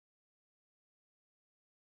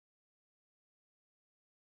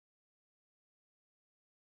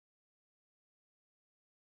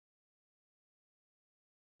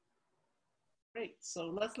Great.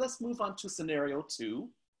 So let's move on to scenario 2.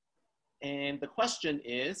 And the question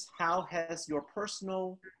is, how has your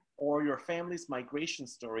personal or your family's migration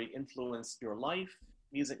story influenced your life,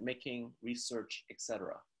 music making, research,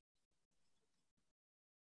 etc.?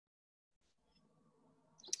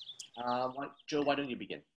 Joe, why don't you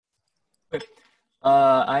begin? Okay.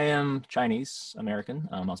 I am Chinese American.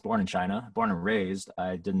 I was born in China, born and raised.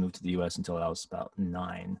 I didn't move to the US until I was about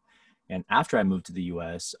 9. And after I moved to the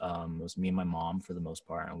US, it was me and my mom for the most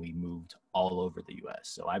part, and we moved all over the US.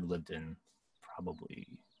 So I've lived in probably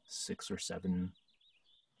 6 or 7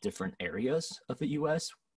 different areas of the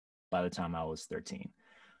US by the time I was 13.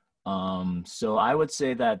 So I would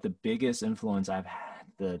say that the biggest influence I've had,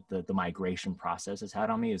 the migration process has had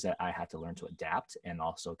on me is that I had to learn to adapt and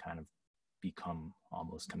also kind of become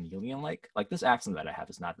almost chameleon-like. Like this accent that I have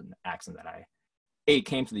is not an accent that I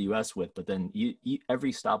came to the US with, but then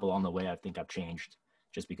every stop along the way, I think I've changed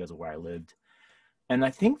just because of where I lived. And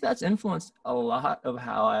I think that's influenced a lot of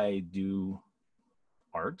how I do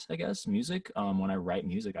art, I guess, music. When I write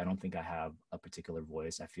music, I don't think I have a particular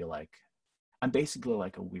voice. I feel like I'm basically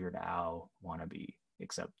like a Weird Al wannabe,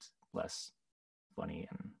 except less funny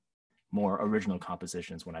and more original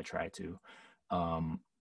compositions when I try to.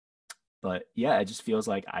 But yeah, it just feels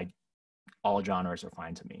like all genres are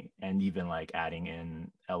fine to me. And even like adding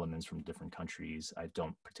in elements from different countries, I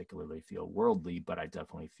don't particularly feel worldly, but I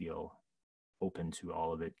definitely feel open to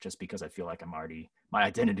all of it just because I feel like my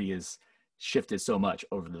identity is shifted so much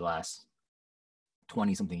over the last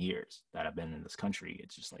 20 something years that I've been in this country.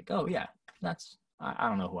 It's just like, oh yeah, I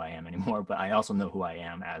don't know who I am anymore, but I also know who I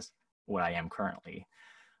am as what I am currently.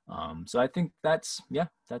 So I think that's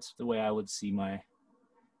the way I would see my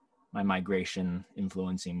migration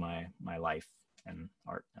influencing my life and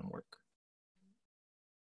art and work.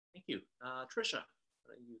 Thank you. Tricia,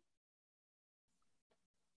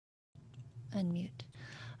 Unmute.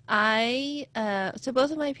 So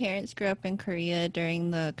both of my parents grew up in Korea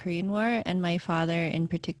during the Korean War, and my father in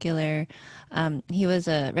particular, he was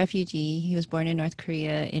a refugee. He was born in North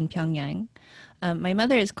Korea in Pyongyang. My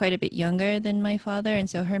mother is quite a bit younger than my father, and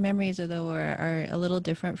so her memories of the war are a little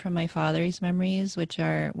different from my father's memories, which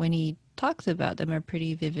are, when he talks about them, are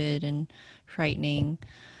pretty vivid and frightening.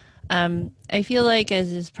 I feel like,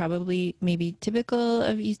 as is probably maybe typical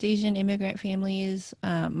of East Asian immigrant families,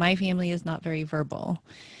 my family is not very verbal.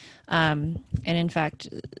 And in fact,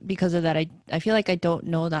 because of that, I feel like I don't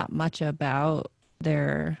know that much about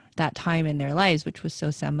that time in their lives, which was so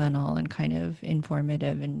seminal and kind of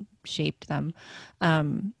informative and shaped them.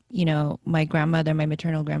 My grandmother, my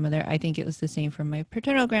maternal grandmother, I think it was the same for my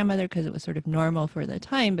paternal grandmother because it was sort of normal for the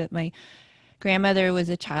time, but my grandmother was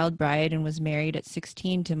a child bride and was married at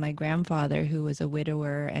 16 to my grandfather, who was a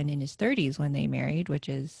widower and in his 30s when they married, which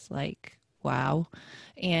is like, wow.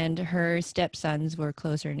 And her stepsons were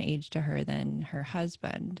closer in age to her than her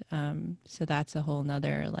husband. So that's a whole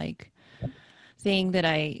nother thing that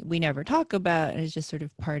we never talk about, and is just sort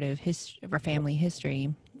of part of our family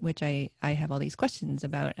history, which I have all these questions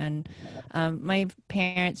about. And my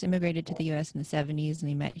parents immigrated to the US in the 70s,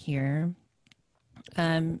 and they met here.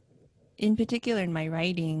 In particular, in my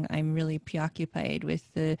writing, I'm really preoccupied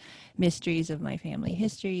with the mysteries of my family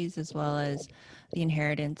histories, as well as the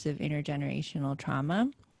inheritance of intergenerational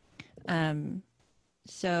trauma.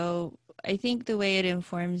 So I think the way it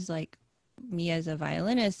informs me as a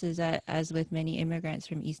violinist is that, as with many immigrants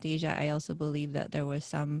from East Asia, I also believe that there was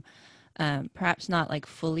some perhaps not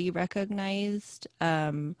fully recognized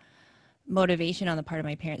motivation on the part of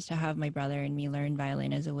my parents to have my brother and me learn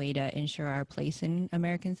violin as a way to ensure our place in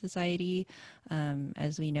American society.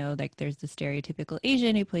 As we know, there's the stereotypical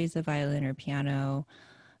Asian who plays the violin or piano.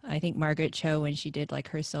 I think Margaret Cho, when she did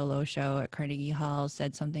her solo show at Carnegie Hall,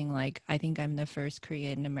 said something like, I think I'm the first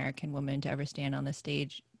Korean American woman to ever stand on the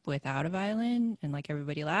stage without a violin, and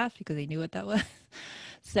everybody laughed because they knew what that was.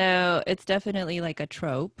 So it's definitely a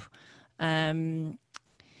trope. And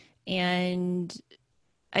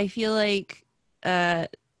I feel like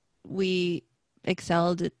we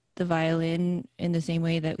excelled at the violin in the same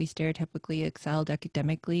way that we stereotypically excelled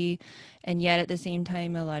academically, and yet at the same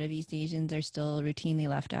time, a lot of East Asians are still routinely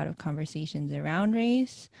left out of conversations around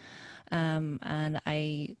race. And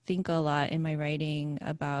I think a lot in my writing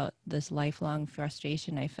about this lifelong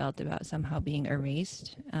frustration I felt about somehow being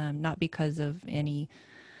erased, not because of in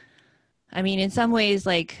some ways,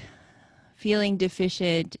 feeling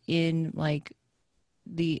deficient in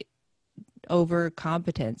the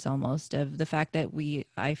overcompetence almost of the fact that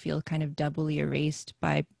I feel kind of doubly erased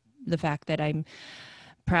by the fact that I'm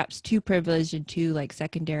perhaps too privileged and too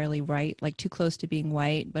secondarily white, too close to being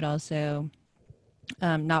white, but also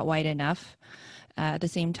not white enough. at the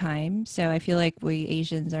same time. So I feel like we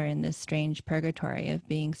Asians are in this strange purgatory of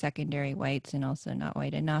being secondary whites and also not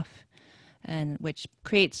white enough, and which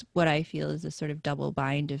creates what I feel is a sort of double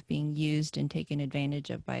bind of being used and taken advantage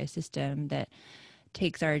of by a system that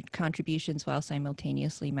takes our contributions while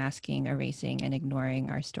simultaneously masking, erasing, and ignoring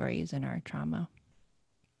our stories and our trauma.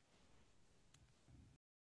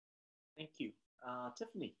 Thank you.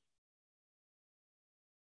 Tiffany.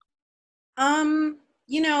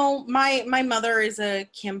 You know, my mother is a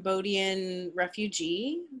Cambodian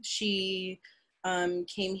refugee. She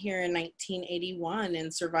came here in 1981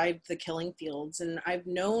 and survived the killing fields. And I've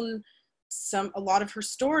known a lot of her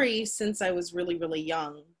story since I was really, really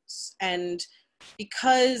young. And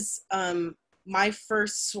because my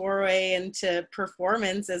first foray into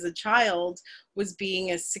performance as a child was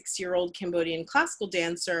being a 6-year-old Cambodian classical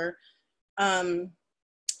dancer,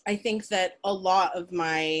 I think that a lot of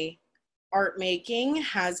my art making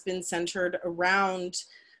has been centered around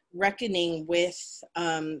reckoning with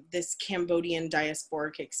this Cambodian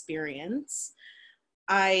diasporic experience.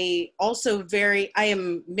 I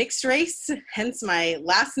am mixed race, hence my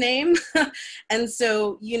last name. And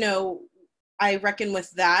so, you know, I reckon with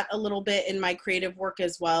that a little bit in my creative work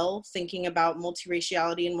as well, thinking about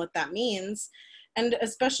multiraciality and what that means. And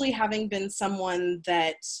especially having been someone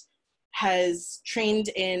that has trained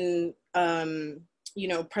in, you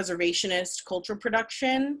know, preservationist cultural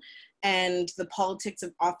production and the politics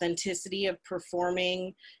of authenticity of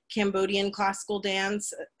performing Cambodian classical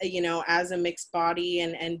dance, you know, as a mixed body,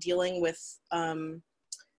 and dealing with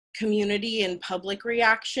community and public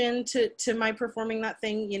reaction to my performing that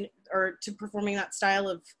thing, you know, or to performing that style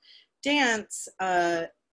of dance,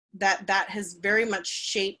 that has very much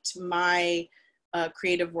shaped my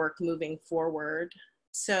creative work moving forward.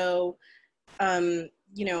 So,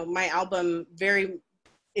 you know, my album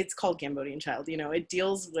it's called Cambodian Child, you know, it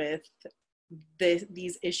deals with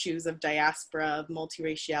these issues of diaspora, of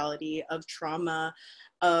multiraciality, of trauma.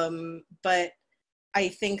 But I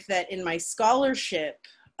think that in my scholarship,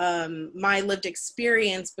 my lived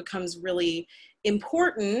experience becomes really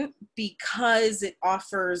important because it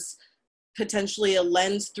offers potentially a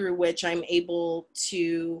lens through which I'm able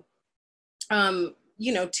to,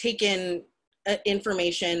 you know, take in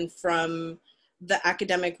information from the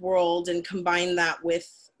academic world and combine that with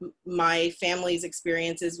my family's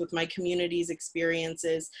experiences, with my community's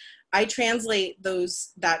experiences. I translate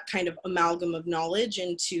that kind of amalgam of knowledge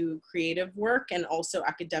into creative work and also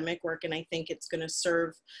academic work. And I think it's going to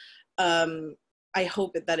serve, I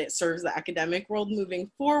hope that it serves the academic world moving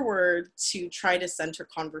forward to try to center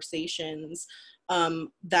conversations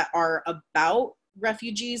that are about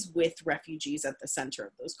refugees, with refugees at the center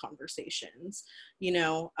of those conversations. You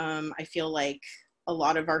know, I feel like a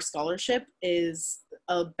lot of our scholarship is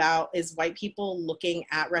white people looking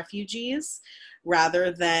at refugees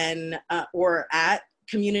rather than, or at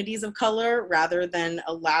communities of color, rather than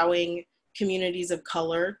allowing communities of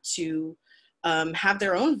color to have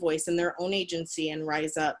their own voice and their own agency and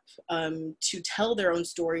rise up to tell their own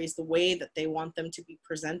stories the way that they want them to be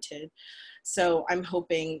presented. So I'm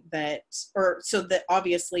hoping that, so that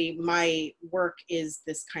obviously my work is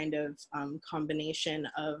this kind of combination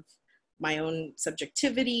of my own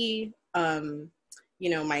subjectivity, you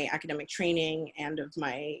know, my academic training, and of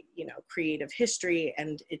my, you know, creative history.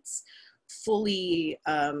 And it's fully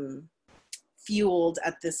fueled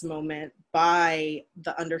at this moment by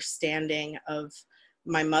the understanding of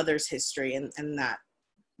my mother's history and that,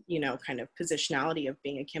 you know, kind of positionality of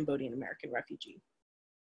being a Cambodian American refugee.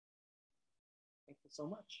 Thank you so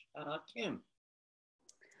much. Kim.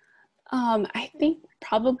 I think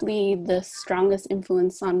probably the strongest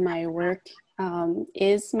influence on my work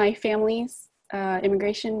is my family's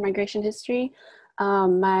migration history.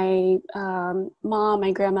 My mom,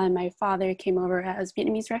 my grandma, and my father came over as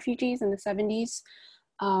Vietnamese refugees in the 70s.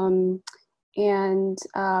 And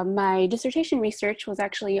my dissertation research was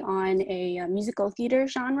actually on a musical theater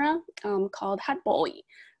genre called hat boi.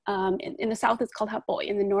 In the South, it's called hat boi.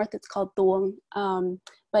 In the North, it's called tuong.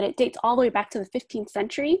 But it dates all the way back to the 15th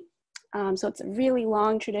century. So it's a really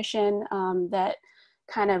long tradition that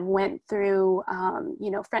kind of went through,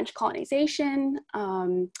 you know, French colonization,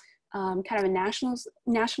 kind of a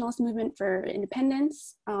nationalist movement for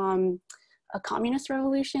independence, a communist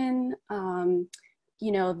revolution,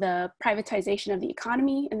 you know, the privatization of the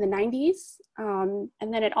economy in the 90s.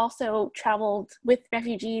 And then it also traveled with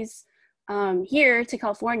refugees here to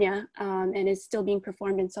California and is still being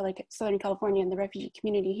performed in Southern California in the refugee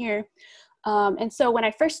community here. And so when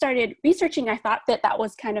I first started researching, I thought that that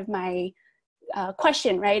was kind of my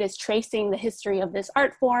question, right, is tracing the history of this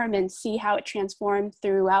art form and see how it transformed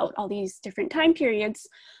throughout all these different time periods.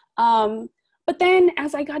 But But then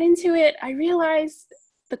as I got into it, I realized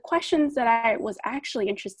the questions that I was actually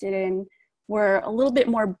interested in were a little bit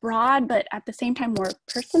more broad, but at the same time more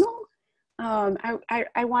personal.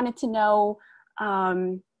 I wanted to know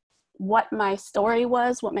what my story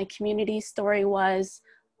was, what my community's story was,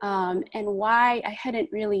 and why I hadn't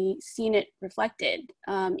really seen it reflected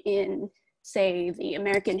in, say, the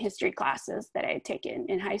American history classes that I had taken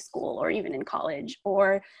in high school or even in college,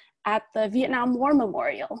 or at the Vietnam War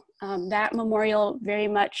Memorial. That memorial very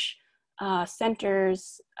much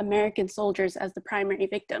centers American soldiers as the primary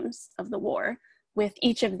victims of the war, with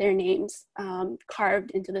each of their names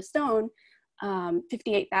carved into the stone,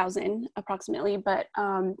 58,000 approximately, but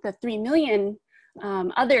the 3 million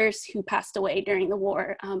others who passed away during the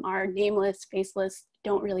war are nameless, faceless,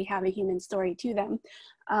 don't really have a human story to them.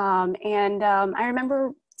 I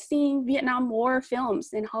remember seeing Vietnam War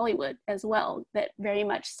films in Hollywood as well that very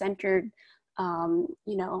much centered,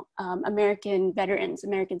 American veterans,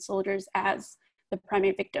 American soldiers as the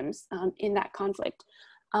primary victims in that conflict.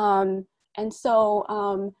 As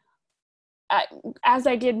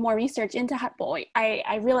I did more research into Hat Boi,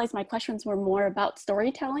 I realized my questions were more about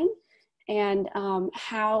storytelling and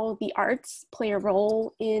how the arts play a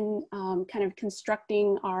role in kind of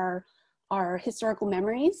constructing our historical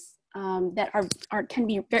memories that can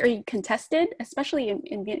be very contested, especially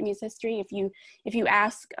in Vietnamese history. If you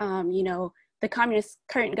ask the communist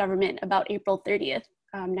current government about April 30th,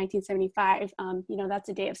 1975, that's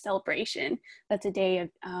a day of celebration. That's a day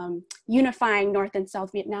of unifying North and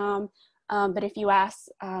South Vietnam. But if you ask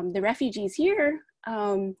the refugees here,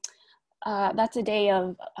 that's a day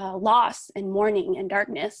of loss and mourning and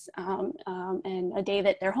darkness, and a day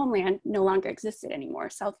that their homeland no longer existed anymore,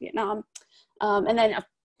 South Vietnam. And then,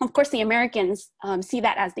 of course, the Americans see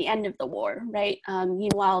that as the end of the war, right?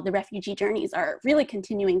 Meanwhile, the refugee journeys are really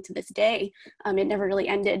continuing to this day. It never really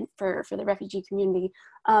ended for the refugee community.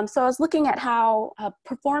 So I was looking at how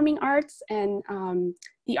performing arts and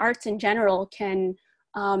the arts in general can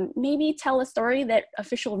maybe tell a story that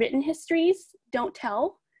official written histories don't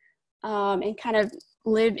tell, and kind of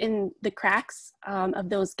live in the cracks of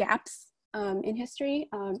those gaps in history,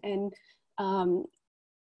 and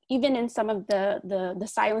even in some of the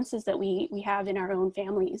silences that we have in our own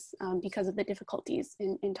families because of the difficulties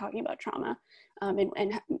in talking about trauma,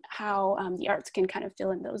 and how the arts can kind of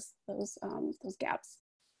fill in those gaps.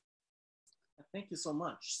 Thank you so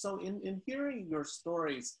much. So in hearing your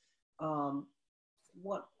stories,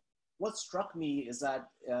 what struck me is that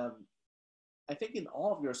I think in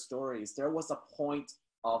all of your stories, there was a point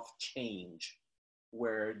of change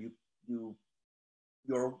where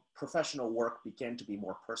your professional work began to be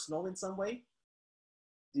more personal in some way.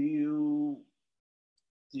 Do you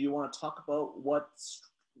want to talk about what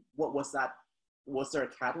was that? Was there a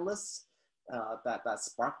catalyst that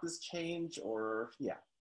sparked this change, or yeah?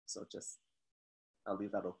 So just I'll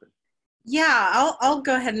leave that open. Yeah, I'll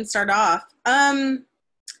go ahead and start off.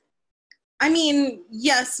 I mean,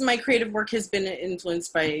 yes, my creative work has been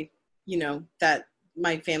influenced by, that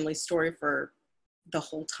my family story for the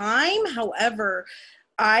whole time. However,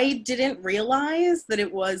 I didn't realize that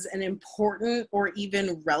it was an important or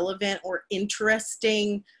even relevant or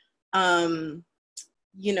interesting,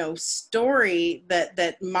 story,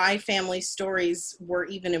 that my family stories were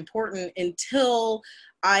even important until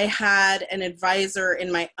I had an advisor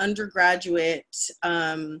in my undergraduate,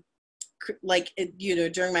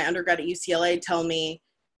 during my undergrad at UCLA, tell me,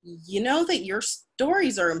 that your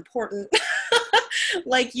stories are important.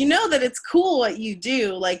 That it's cool what you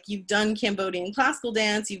do. Like, you've done Cambodian classical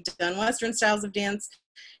dance, you've done Western styles of dance.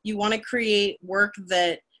 You want to create work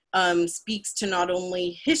that speaks to not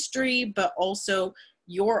only history, but also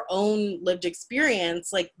your own lived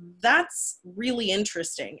experience. Like, that's really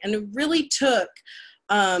interesting. And it really took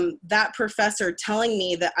that professor telling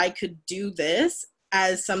me that I could do this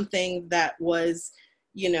as something that was,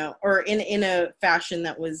 or in a fashion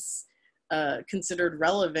that was considered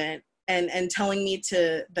relevant, and telling me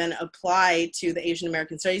to then apply to the Asian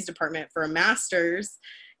American Studies department for a master's.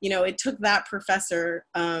 It took that professor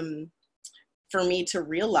for me to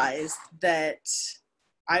realize that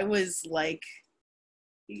I was like,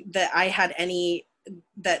 that I had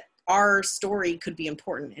that our story could be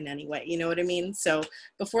important in any way. You know what I mean? So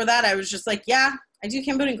before that, I was just like, yeah, I do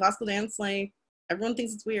Cambodian classical dance. Like, everyone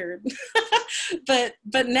thinks it's weird. but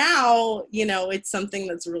now, it's something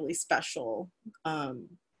that's really special.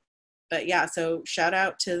 But yeah, so shout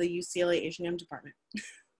out to the UCLA Asian Am department.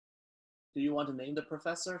 Do you want to name the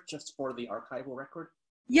professor just for the archival record?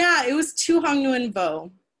 Yeah, it was Tu Hong Nguyen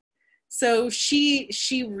Vo. So she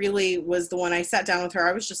really was the one. I sat down with her.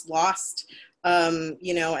 I was just lost,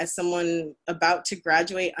 as someone about to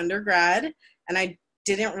graduate undergrad. and I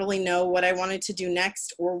didn't really know what I wanted to do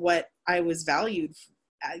next or what I was valued,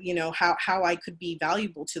 you know, how I could be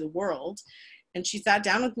valuable to the world. And she sat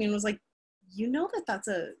down with me and was like, you know that that's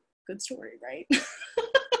a good story, right?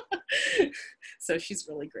 So she's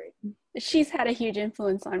really great. She's had a huge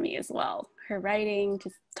influence on me as well. Her writing,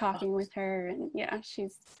 just talking with her, and yeah,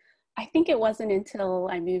 I think it wasn't until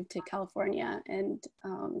I moved to California and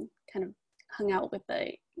kind of hung out with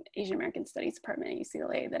the Asian American Studies department at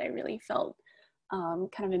UCLA that I really felt kind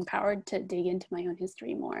of empowered to dig into my own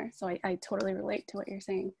history more. So I totally relate to what you're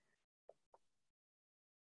saying.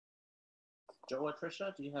 Joe or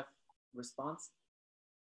Tricia, do you have a response?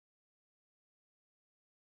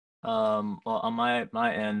 Well, on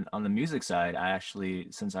my end, on the music side, I actually,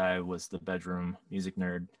 since I was the bedroom music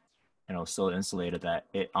nerd and I was so insulated, that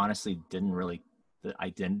it honestly didn't really, the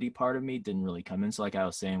identity part of me didn't really come in. So like I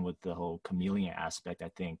was saying with the whole chameleon aspect,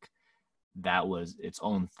 I think that was its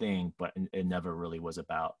own thing, but it never really was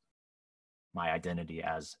about my identity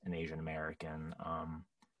as an Asian American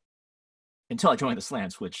until I joined the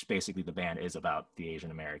Slants, which basically the band is about the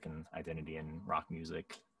Asian American identity in rock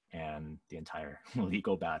music. And the entire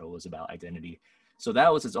legal battle was about identity. So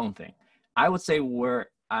that was its own thing. I would say where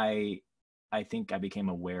I think I became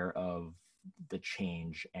aware of the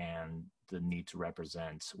change and the need to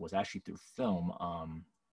represent was actually through film.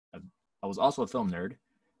 I was also a film nerd,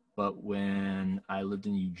 but when I lived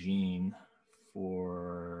in Eugene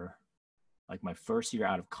for like my first year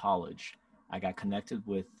out of college, I got connected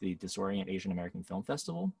with the Disorient Asian American Film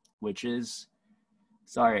Festival, which is,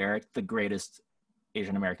 sorry, Eric, the greatest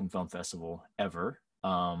Asian American Film Festival ever.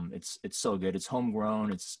 It's so good. It's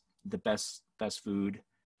homegrown. It's the best food,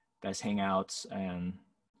 best hangouts, and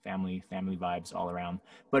family vibes all around.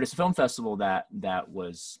 But it's a film festival that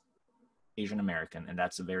was Asian American, and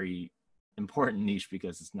that's a very important niche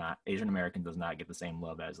because it's not, Asian American does not get the same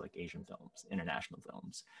love as like Asian films, international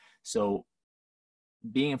films. So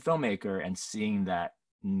being a filmmaker and seeing that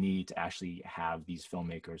need to actually have these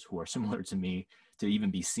filmmakers who are similar to me to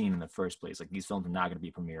even be seen in the first place. Like these films are not going to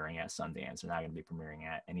be premiering at Sundance. They're not going to be premiering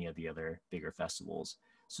at any of the other bigger festivals.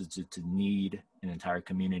 So to need an entire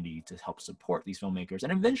community to help support these filmmakers.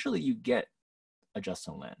 And eventually you get a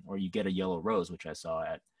Justin Lin or you get a Yellow Rose, which I saw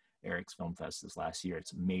at Eric's Film Fest this last year.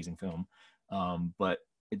 It's an amazing film. But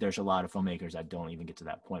there's a lot of filmmakers that don't even get to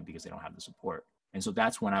that point because they don't have the support. And so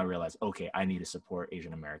that's when I realized, okay, I need to support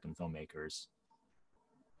Asian American filmmakers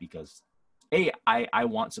because I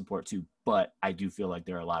want support too, but I do feel like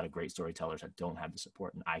there are a lot of great storytellers that don't have the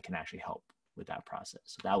support and I can actually help with that process.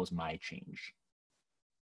 So that was my change.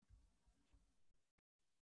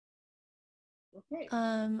 Okay.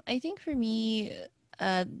 I think for me,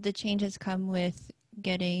 the change has come with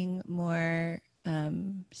getting more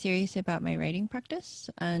serious about my writing practice.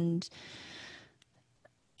 And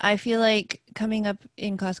I feel like coming up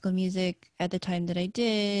in classical music at the time that I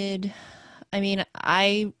did, I mean,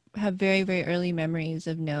 I have very, very early memories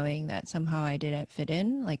of knowing that somehow I didn't fit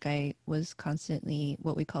in. Like I was constantly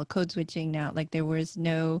what we call code switching now. Like was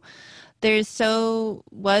so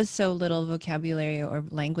little vocabulary or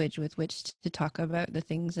language with which to talk about the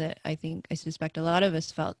things that I suspect a lot of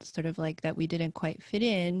us felt sort of like that we didn't quite fit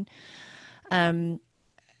in. And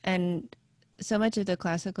so much of the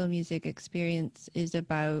classical music experience is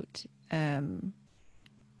about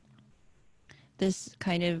this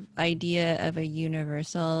kind of idea of a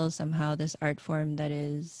universal, somehow this art form that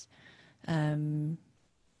is, it's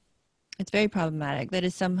very problematic, that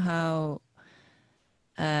is somehow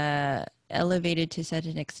elevated to such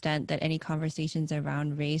an extent that any conversations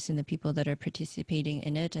around race and the people that are participating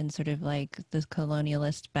in it and sort of like this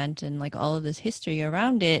colonialist bent and like all of this history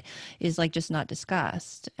around it is like just not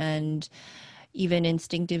discussed. And even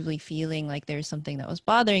instinctively feeling like there's something that was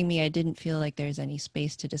bothering me, I didn't feel like there's any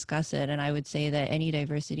space to discuss it. And I would say that any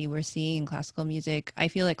diversity we're seeing in classical music, I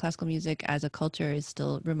feel like classical music as a culture is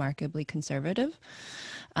still remarkably conservative.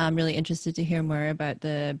 I'm really interested to hear more about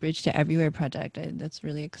the Bridge to Everywhere project. That's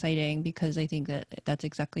really exciting because I think that that's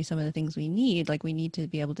exactly some of the things we need. Like we need to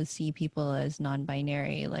be able to see people as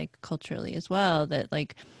non-binary, like culturally as well, that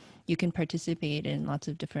like you can participate in lots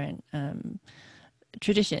of different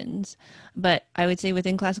traditions. But I would say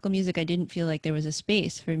within classical music, I didn't feel like there was a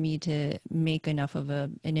space for me to make enough of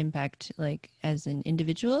an impact like as an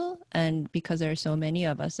individual. And because there are so many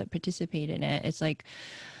of us that participate in it, it's like,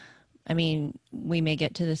 I mean, we may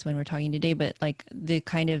get to this when we're talking today, but like the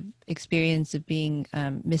kind of experience of being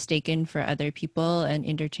mistaken for other people and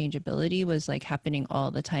interchangeability was like happening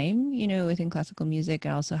all the time, you know, within classical music. It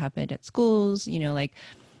also happened at schools, you know, like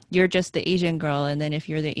you're just the Asian girl. And then if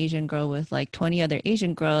you're the Asian girl with like 20 other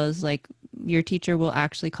Asian girls, like your teacher will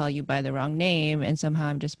actually call you by the wrong name. And somehow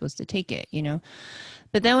I'm just supposed to take it, you know?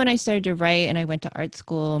 But then when I started to write and I went to art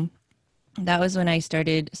school, that was when I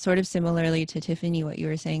started, sort of similarly to Tiffany, what you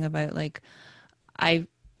were saying about like, I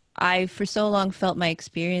for so long felt my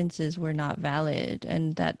experiences were not valid,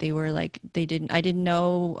 and that they were like, I didn't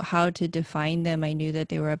know how to define them. I knew that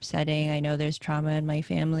they were upsetting. I know there's trauma in my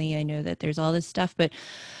family. I know that there's all this stuff, but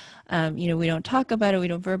you know, we don't talk about it. We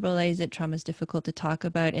don't verbalize it. Trauma is difficult to talk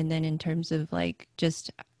about. And then in terms of like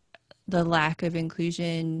just the lack of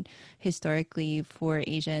inclusion historically for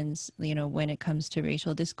Asians, you know, when it comes to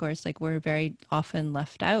racial discourse, like we're very often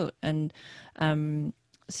left out. And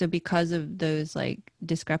so because of those like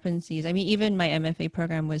discrepancies, I mean, even my MFA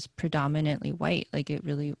program was predominantly white. Like it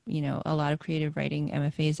really, you know, a lot of creative writing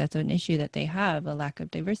MFAs, that's an issue that they have, a lack of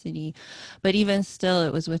diversity. But even still,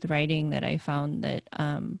 it was with writing that I found that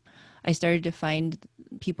I started to find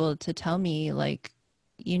people to tell me like,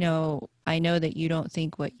 you know, I know that you don't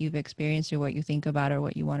think what you've experienced or what you think about or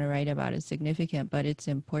what you want to write about is significant, but it's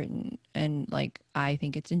important. And like, I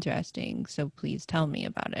think it's interesting. So please tell me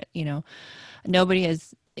about it. You know, nobody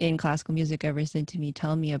has in classical music ever said to me,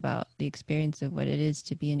 tell me about the experience of what it is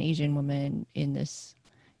to be an Asian woman in this,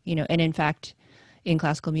 you know, and in fact, in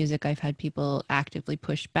classical music, I've had people actively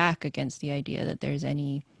push back against the idea that there's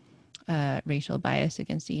any racial bias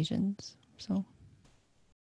against Asians. So.